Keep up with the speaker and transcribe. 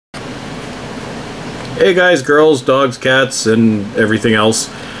Hey guys, girls, dogs, cats, and everything else.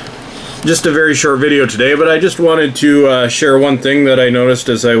 Just a very short video today, but I just wanted to share one thing that I noticed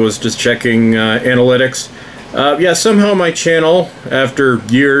as I was just checking analytics. Yeah, somehow my channel, after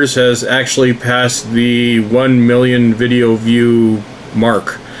years, has actually passed the 1 million video view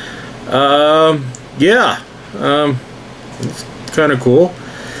mark. Yeah, it's kind of cool.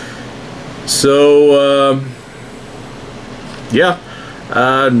 So, yeah.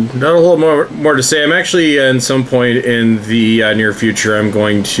 Not a whole more to say. I'm actually, at some point in the near future, I'm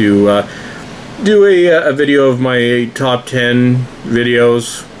going to do a video of my top 10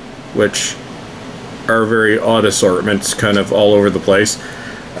 videos, which are very odd assortments, kind of all over the place.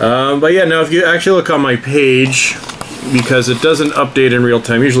 But yeah, now if you actually look on my page, because it doesn't update in real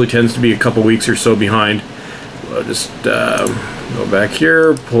time, usually tends to be a couple weeks or so behind. I'll just go back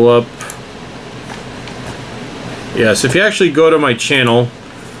here, pull up. Yeah, so if you actually go to my channel,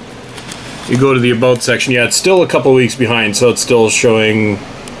 you go to the About section, yeah, it's still a couple weeks behind, so it's still showing,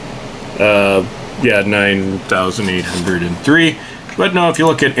 yeah, 9,803. But no, if you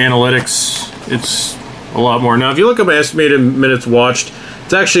look at analytics, it's a lot more. Now, if you look at my estimated minutes watched,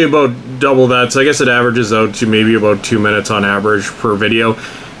 it's actually about double that, so I guess it averages out to maybe about 2 minutes on average per video,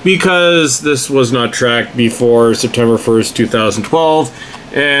 because this was not tracked before September 1st, 2012.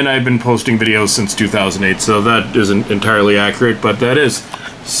 And I've been posting videos since 2008, so that isn't entirely accurate, but that is.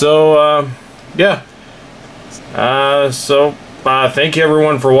 So, yeah. Thank you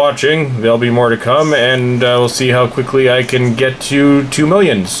everyone for watching. There'll be more to come, and we'll see how quickly I can get to 2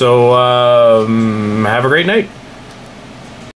 million. So, have a great night.